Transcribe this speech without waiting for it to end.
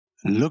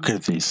Look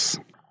at this.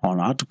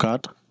 On add to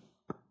cart,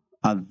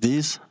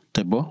 this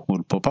table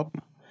will pop up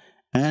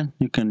and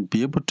you can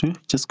be able to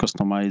just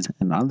customize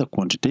another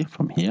quantity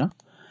from here.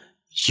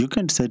 You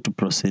can decide to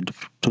proceed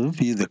to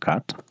view the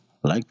cart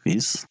like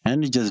this,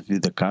 and you just view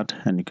the cart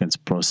and you can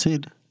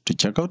proceed to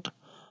checkout,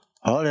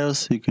 or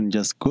else you can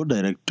just go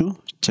direct to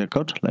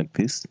checkout like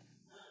this.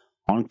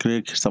 On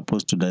click, it's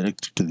supposed to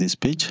direct you to this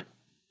page,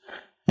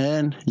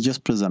 and you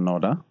just press an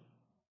order,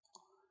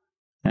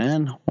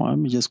 and let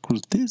me just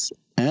close this,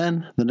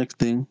 and the next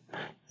thing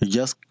you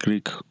just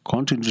click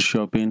continue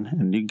shopping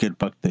and you get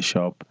back to the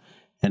shop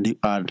and you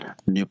add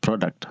new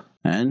product,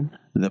 and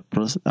the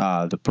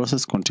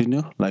process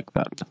continue like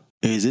that.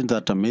 Isn't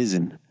that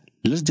amazing?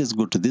 Let's just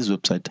go to this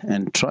website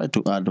and try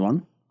to add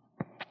one.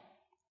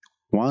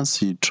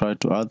 Once you try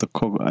to add the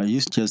code,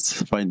 you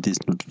just find this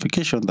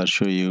notification that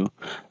show you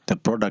the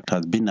product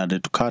has been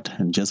added to cart,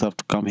 and just have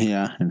to come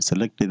here and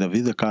select either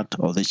view the cart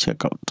or the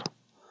checkout.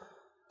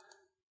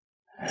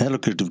 Hello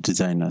creative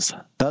designers,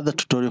 that's the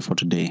tutorial for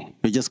today.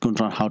 We're just going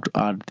to learn how to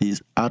add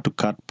this add to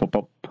cart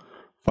pop-up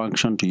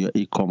function to your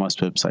e-commerce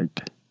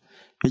website.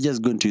 We're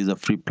just going to use a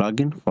free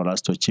plugin for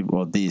us to achieve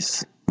all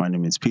this. My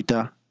name is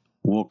Peter.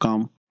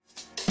 Welcome.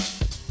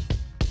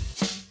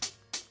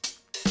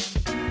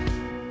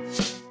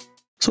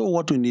 So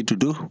what we need to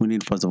do, we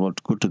need first of all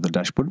to go to the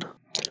dashboard.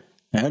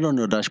 Head on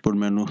your dashboard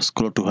menu,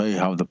 scroll to where you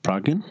have the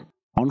plugin.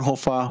 On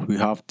offer, we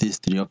have these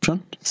three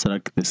options.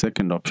 Select the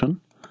second option,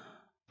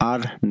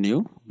 add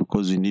new,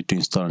 because we need to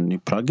install a new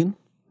plugin.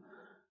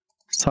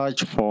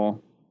 Search for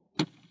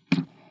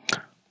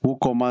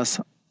WooCommerce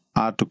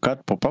add to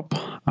cart pop-up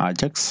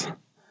Ajax.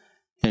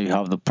 Here you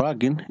have the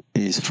plugin,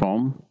 is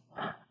from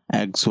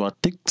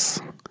Ajax.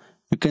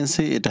 You can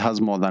see it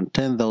has more than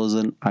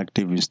 10,000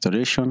 active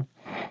installation.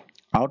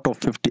 Out of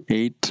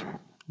 58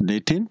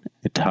 dating,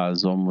 it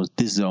has almost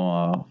this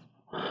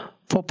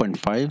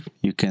 4.5.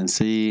 You can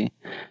see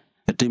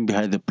the team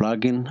behind the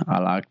plugin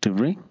are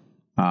actively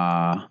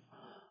I'll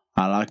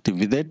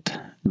activate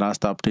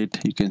last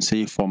update, you can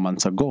see 4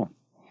 months ago.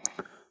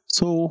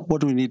 So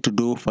what we need to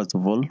do, first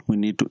of all, we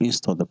need to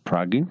install the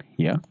plugin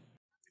here.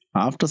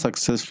 After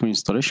successful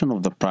installation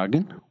of the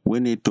plugin, we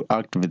need to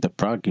activate the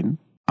plugin.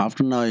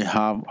 After now you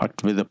have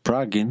activated the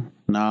plugin,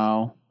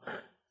 now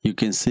you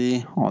can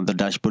see on the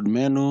dashboard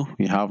menu,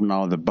 we have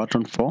now the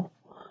button for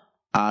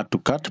add to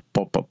cart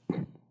pop-up.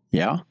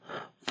 Yeah.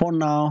 For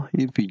now,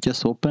 if we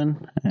just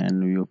open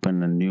and we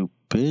open a new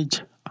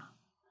page,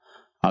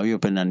 we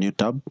open a new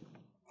tab,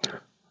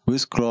 we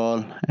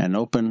scroll and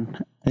open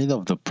either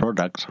of the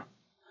product,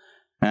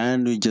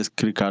 and we just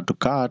click add to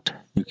cart.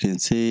 You can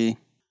see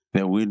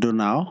the window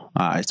now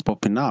it's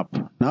popping up.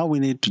 Now we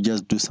need to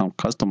just do some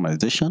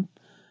customization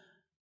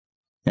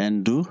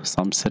and do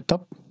some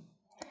setup.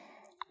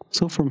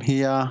 So from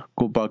here,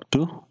 go back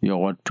to your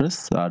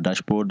WordPress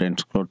dashboard and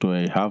scroll to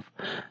where you have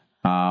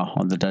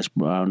on the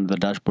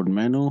dashboard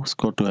menu,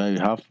 scroll to where you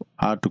have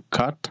add to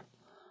cart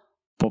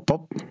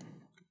pop-up,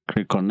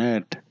 click on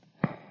it.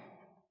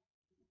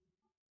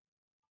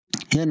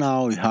 Here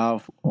now we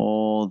have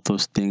all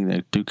those things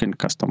that you can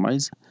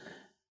customize.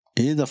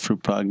 It is a free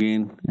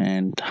plugin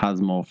and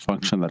has more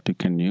function that you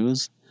can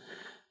use.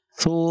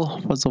 So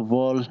first of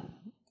all,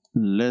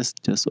 let's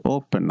just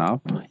open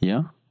up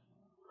here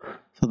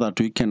so that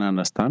we can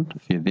understand a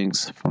few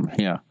things from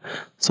here.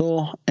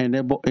 So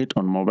enable it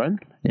on mobile.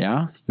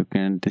 Yeah, you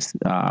can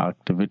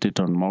activate it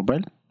on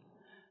mobile.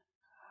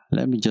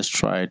 Let me just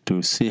try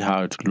to see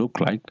how it look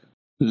like.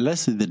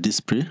 Let's see the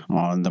display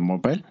on the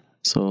mobile.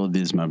 So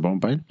this is my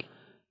mobile.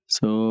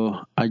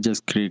 So I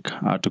just click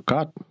add to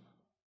cart,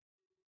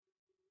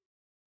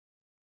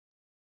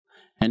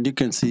 and you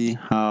can see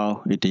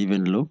how it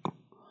even look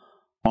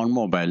on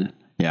mobile.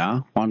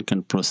 Yeah, one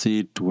can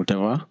proceed to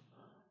whatever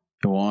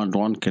you want.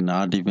 One can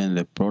add even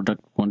the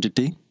product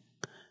quantity,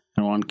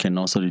 and one can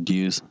also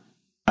reduce.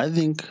 I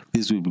think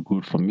this will be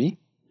good for me.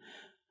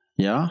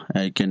 Yeah,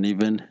 I can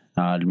even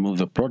remove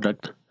the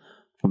product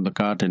from the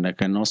cart, and I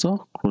can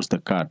also close the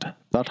cart.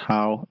 That's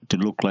how it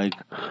look like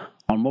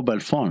on mobile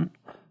phone.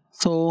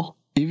 So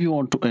if you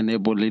want to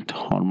enable it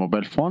on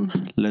mobile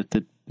phone, let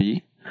it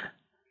be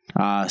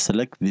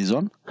select this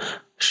one,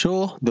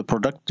 show the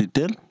product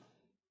detail.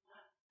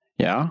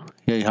 Yeah,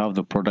 here you have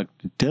the product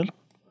detail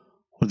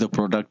with the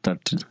product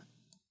that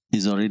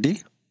is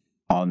already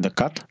on the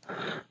cart.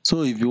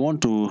 So if you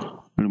want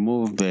to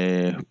remove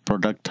the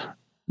product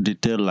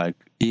detail like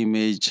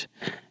image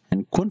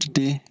and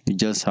quantity, you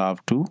just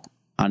have to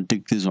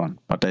untick this one,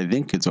 but I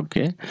think it's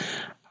okay.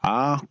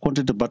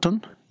 Quantity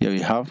button, here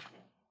we have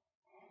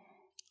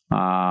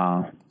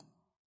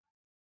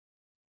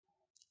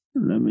let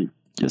me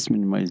just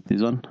minimize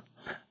this one.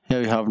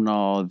 Here we have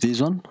now this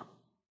one,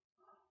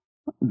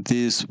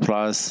 this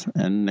plus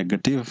and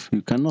negative.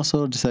 You can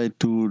also decide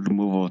to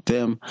remove all of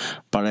them,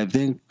 but I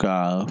think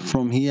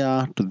from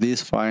here to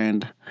this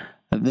find,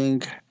 I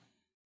think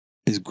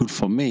is good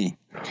for me.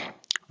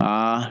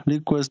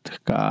 Request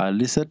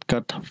reset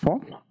cart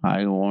form.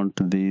 I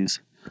want this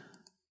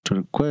to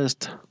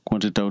request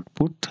quantity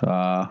output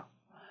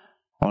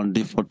on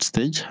default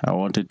stage. I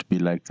want it to be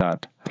like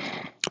that.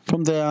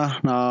 From there,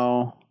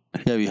 now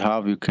here we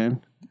have, you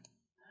can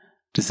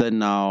decide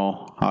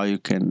now how you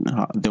can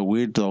the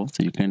width of,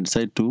 you can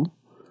decide to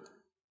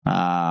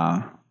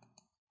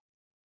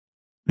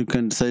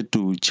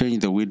change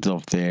the width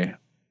of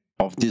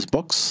this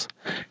box.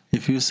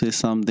 If you say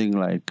something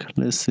like,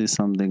 let's say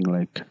something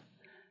like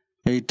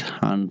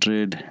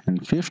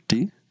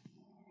 850,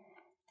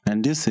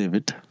 and you save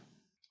it.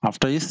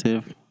 After you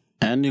save,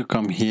 and you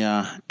come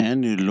here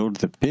and you load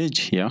the page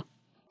here,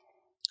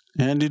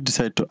 and you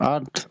decide to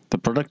add the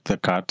product to the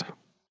cart,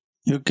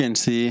 you can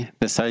see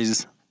the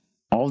size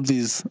of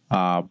this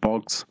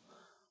box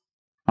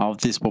of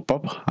this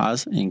pop-up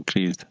has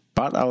increased,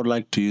 but I would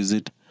like to use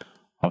it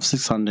of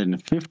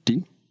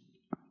 650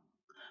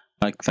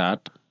 like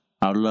that.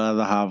 I would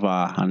rather have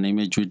an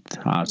image with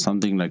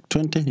something like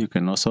 20. You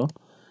can also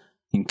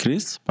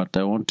increase, but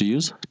I want to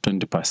use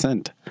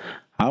 20%.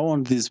 I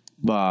want this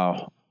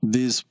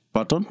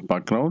button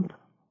background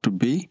to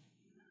be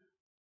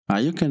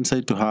you can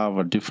say to have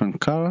a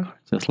different color,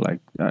 just like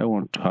I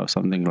want to have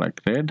something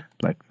like red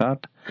like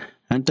that,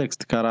 and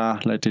text color,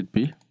 let it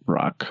be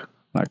black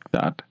like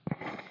that.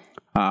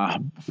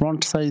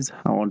 Font size,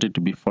 I want it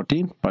to be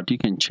 14, but you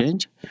can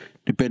change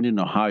depending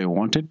on how you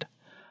want it.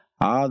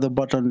 The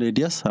button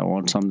radius, I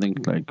want something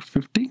like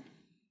 50.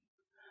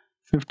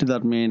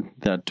 That means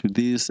that to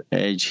this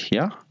edge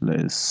here,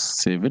 let's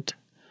save it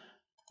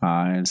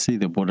and see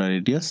the border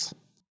radius.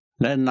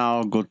 Let's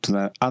now go to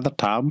the other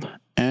tab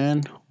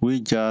and we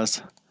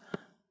just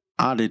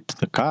add it to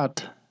the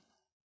cart.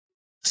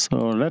 So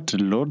let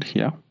it load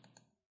here.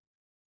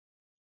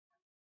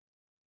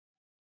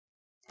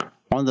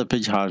 Once the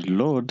page has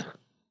load,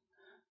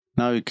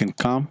 now you can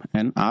come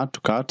and add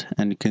to cart,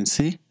 and you can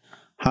see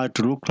how it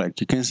look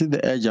like. You can see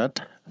the edge at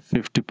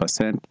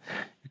 50%.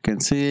 You can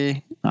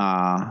see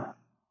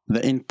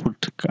the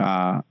input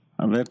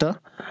letter.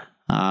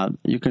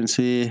 You can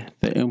see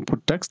the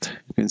input text.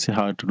 You can see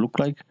how it look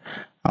like.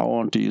 I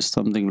want to use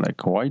something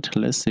like white.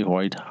 Let's see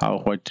white, how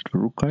white it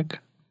look like.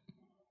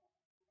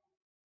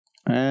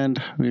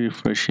 And we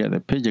refresh here the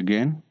page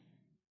again.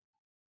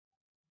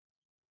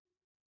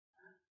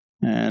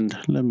 And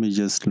let me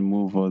just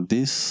remove all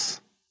this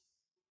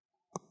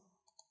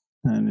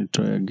and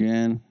try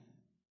again.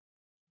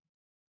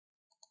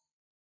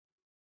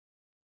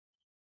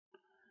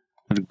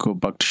 Let's go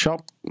back to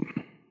shop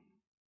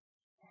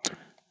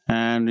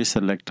and we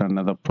select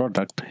another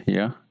product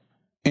here.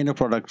 Any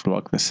product will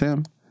work the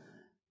same,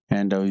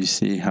 and you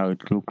see how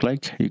it look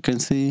like. You can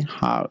see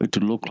how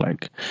it look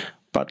like,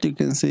 but you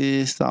can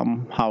see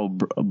somehow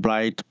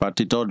bright, but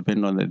it all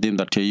depends on the theme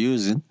that you're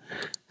using.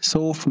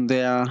 So from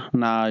there,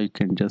 now you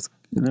can just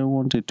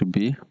want it to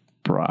be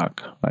black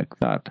like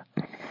that.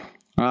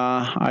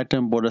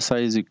 Item border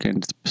size, you can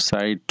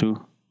decide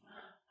to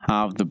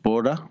have the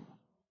border.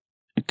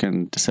 You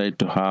can decide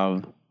to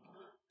have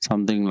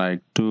something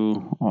like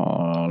 2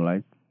 or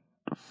like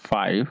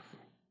 5,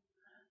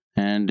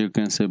 and you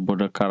can say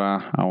border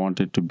color, I want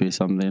it to be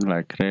something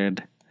like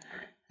red,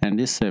 and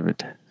you save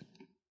it.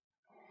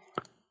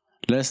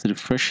 Let's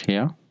refresh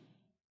here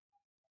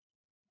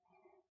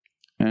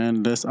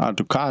and let's add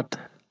to cart,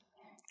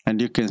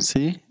 and you can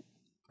see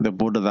the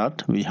border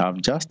that we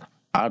have just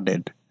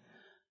added.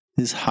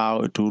 This is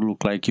how it will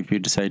look like if you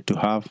decide to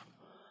have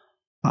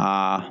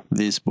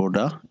this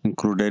border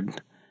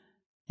included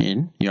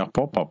in your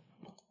pop-up.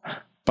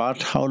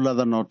 But I would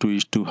rather not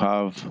wish to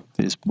have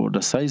this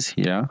border size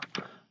here.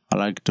 I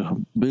like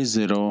to be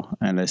 0,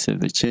 and I save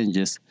the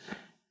changes.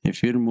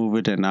 If you remove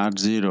it and add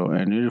 0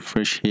 and you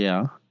refresh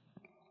here,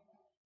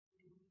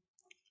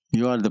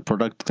 you add the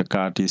product to the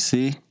cart. You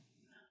see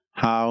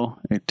how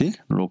it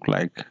look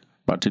like,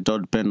 but it all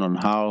depends on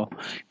how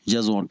you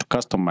just want to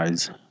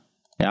customize.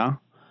 Yeah,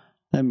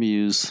 let me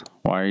use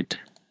white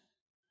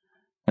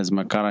as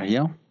my color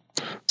here.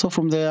 So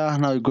from there,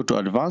 now you go to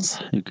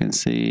advanced. You can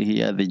see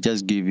here they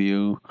just give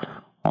you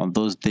on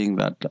those things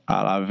that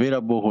are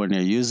available when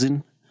you're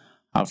using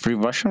a free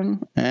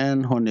version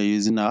and when you're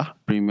using a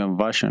premium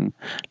version.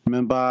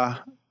 Remember,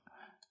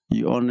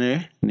 you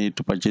only need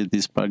to purchase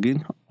this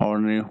plugin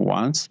only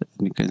once.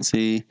 You can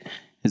see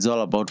it's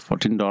all about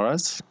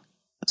 $14.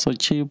 So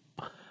cheap,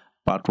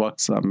 but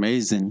works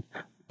amazing.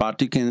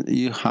 But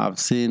you have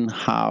seen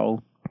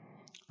how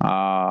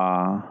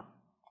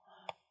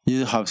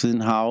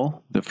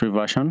the free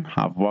version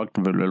have worked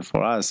very well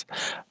for us.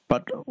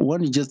 But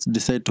when you just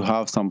decide to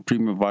have some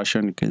premium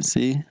version, you can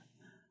see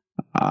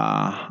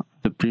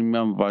the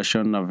premium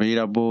version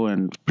available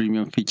and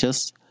premium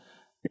features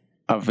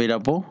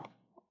available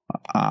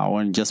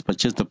when you just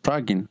purchase the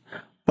plugin.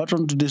 But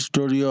on today's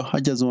tutorial, I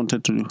just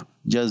wanted to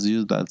just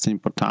use that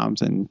simple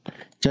terms and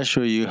just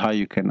show you how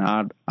you can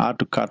add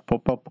to cart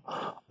pop-up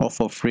or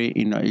for free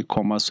in your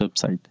e-commerce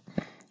website.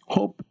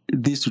 Hope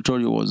this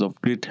tutorial was of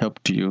great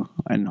help to you,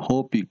 and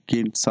hope you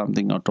gained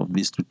something out of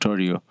this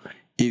tutorial.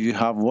 If you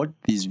have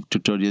watched these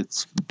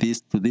tutorials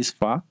this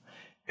far,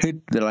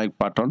 hit the like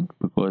button,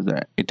 because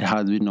it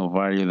has been of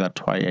value.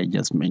 That's why I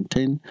just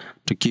maintain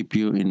to keep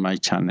you in my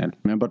channel.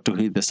 Remember to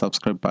hit the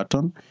subscribe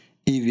button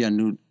if you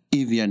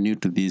are new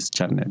to this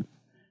channel.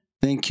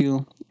 Thank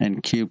you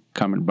and keep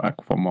coming back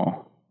for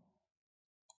more.